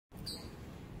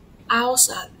Owls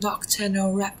are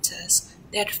nocturnal raptors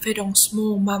that feed on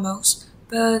small mammals,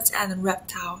 birds, and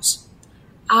reptiles.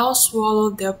 Owls swallow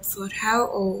their food whole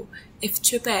or, if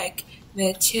too big,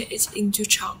 may tear it into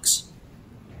chunks.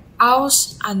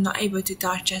 Owls are not able to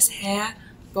digest hair,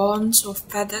 bones, or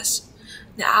feathers.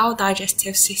 The owl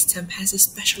digestive system has a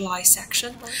specialized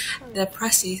section that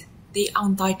presses the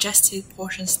undigested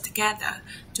portions together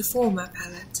to form a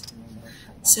pellet.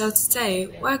 So today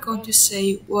we're going to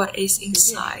see what is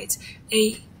inside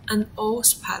an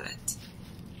owl's pellet.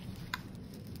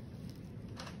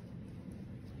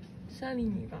 3厘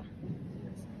米吧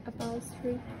 ，about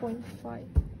 3.5。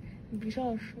你不是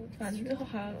要说，反正最后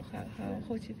还要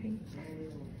后期拼。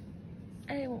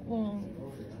哎，我忘了。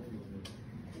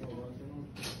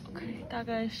OK， 大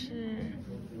概是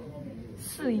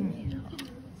4厘米。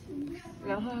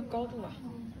然后它高度吧，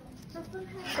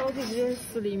高度不就是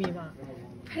4厘米吗？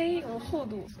呸，我厚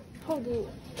度2.5。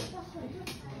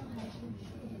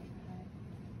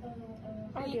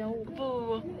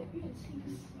不，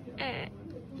哎，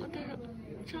我带着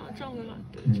这样对吧？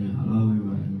对，这样。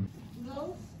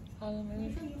好了，没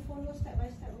问题。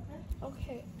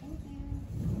OK。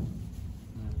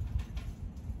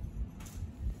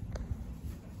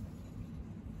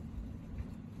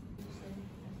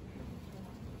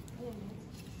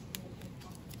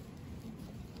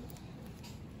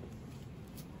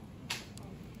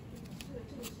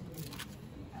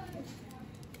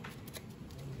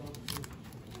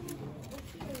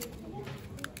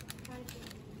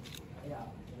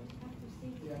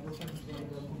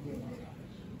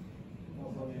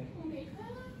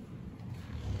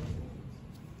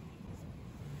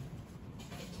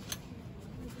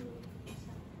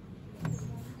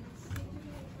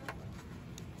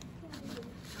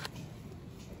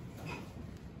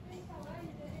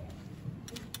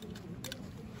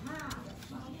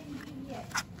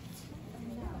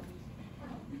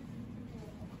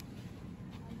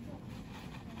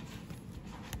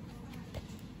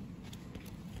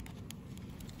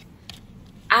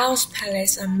Owls'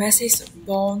 pellets are masses of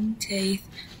bone, teeth,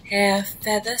 hair,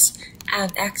 feathers,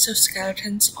 and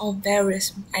exoskeletons of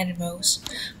various animals,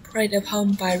 preyed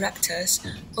upon by raptors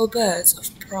or birds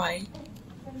of prey.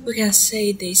 We can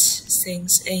see these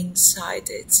things inside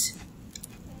it.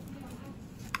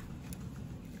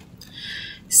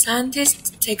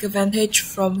 Scientists take advantage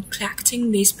from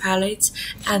collecting these pellets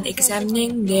and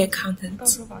examining their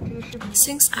contents.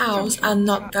 Since owls are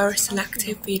not very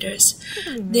selective feeders,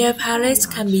 their pellets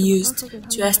can be used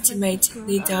to estimate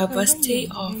the diversity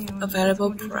of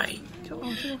available prey.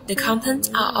 The contents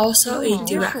are also a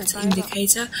direct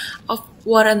indicator of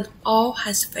what an owl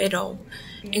has fed on,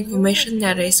 information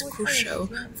that is crucial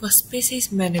for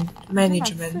species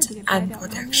management and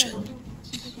protection.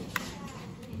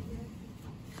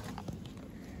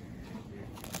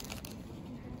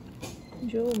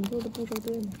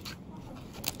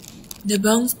 The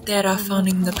bones that are found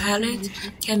in the pellet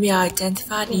can be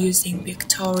identified using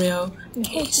pictorial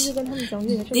keys.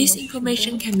 This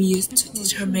information can be used to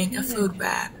determine a food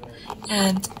web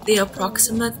and the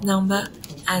approximate number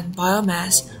and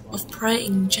biomass of prey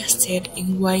ingested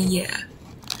in 1 year.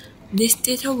 This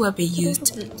data will be used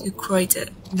to create a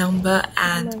number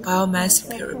and biomass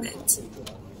pyramid.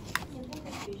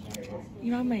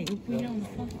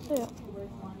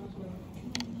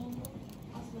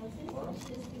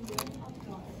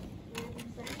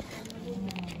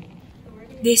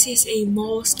 This is a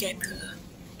mole scapular.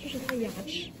 这是它的牙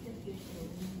齿。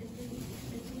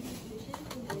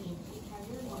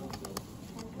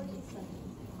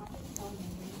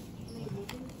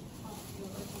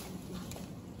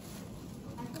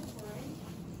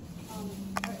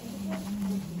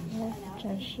来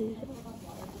展示一下。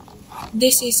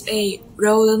This is a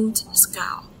rodent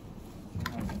skull.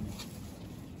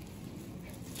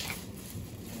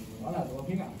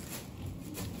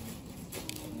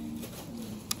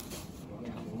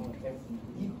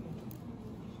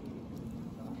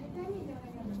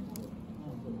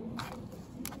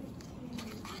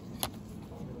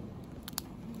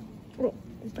哦，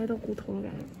掰到骨头了，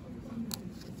感觉。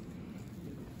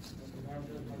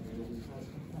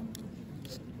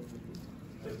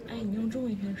哎，你用中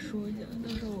文可以说一下，到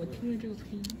时候我听着这个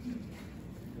配音。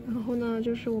然后呢，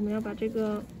就是我们要把这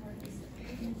个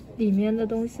里面的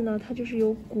东西呢，它就是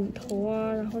有骨头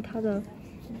啊，然后它的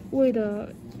胃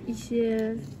的一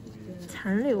些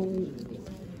残留物，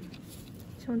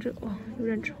像这哇，有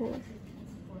点臭了。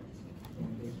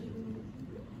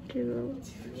这个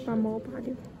把毛拔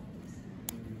掉。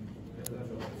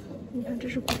你看，这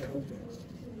是骨头。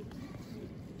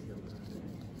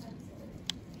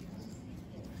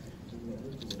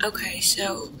Okay,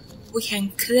 so we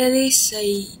can clearly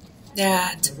see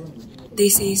that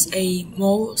this is a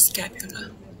mole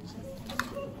scapula.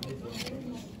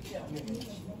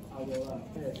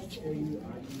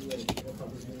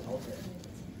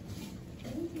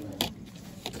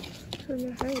这里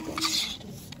面还有一个。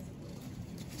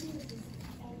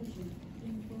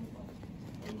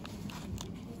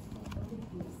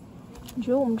你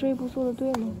觉得我们这一步做的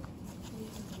对吗？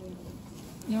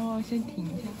你要不要先停一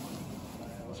下？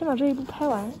先把这一步拍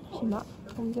完，行吧？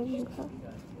我们再继续看。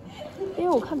因为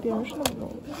我看别人是那么弄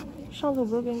的，上次我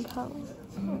不是给你看了？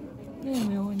那个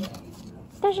没有问题。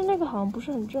但是那个好像不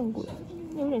是很正规，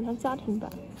有点像家庭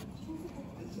版。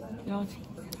不要停，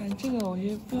反正这个我觉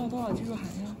得不知道多少技术含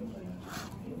量。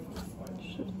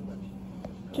是，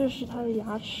这是他的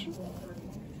牙齿。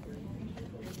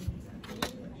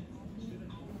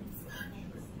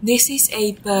This is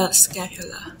a bird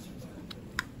scapula.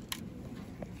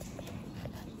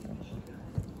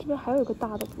 这边还有一个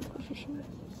大的骨头是什么？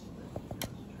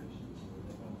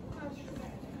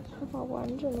他把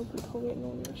完整的骨头给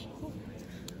弄进去了。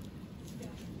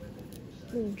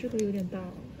哦，这个有点大了。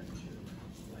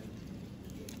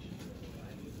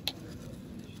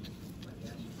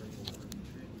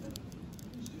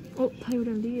哦，它有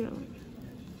点裂了。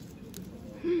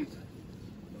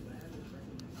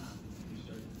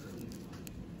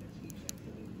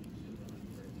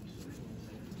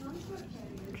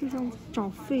就像找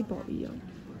肺宝一样。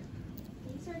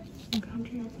你看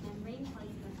这个。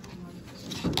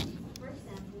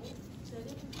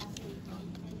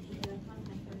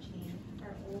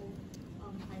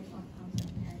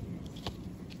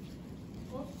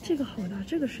这个好大，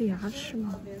这个是牙齿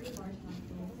吗？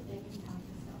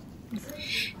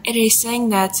 It is saying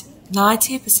that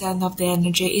 90% of the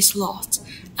energy is lost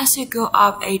as you go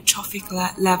up a trophic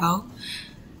level,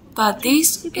 but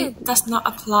this it does not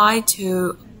apply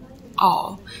to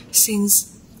all,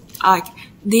 since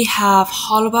they have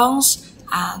hollow bones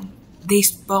and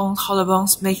these hollow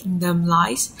bones making them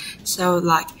light, so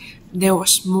there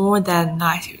was more than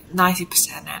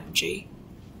 90% energy.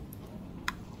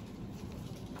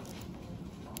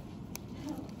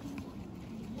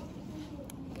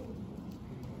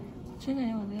 真的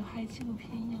有那个拍纪录片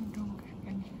一样这种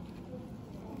感觉。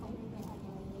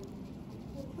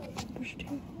不是这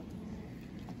个，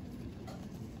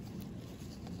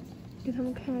给他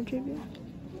们看看这边。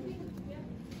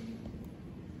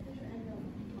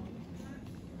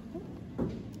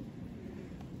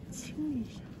清一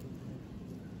下。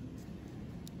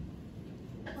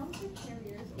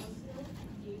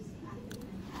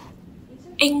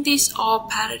In this all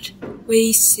palette,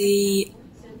 we see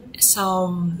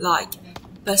some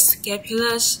bird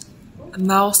scapulars,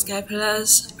 mouse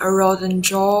scapulars, a rodent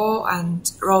jaw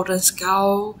and rodent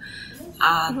skull,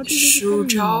 and shoe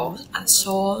jaw and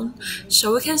so on.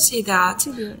 So we can see that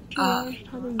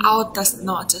owl does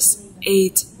not just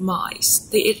eat mice;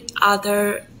 they eat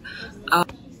other.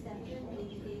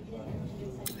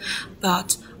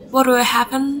 But what will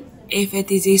happen if a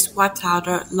disease wiped out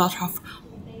a lot of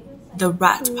the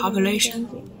rat population?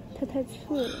 它太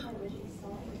脆了。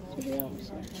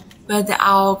 But the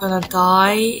owl gonna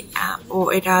die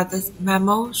or eat other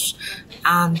mammals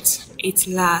and eat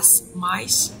less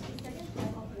mice?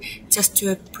 Just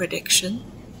do a prediction.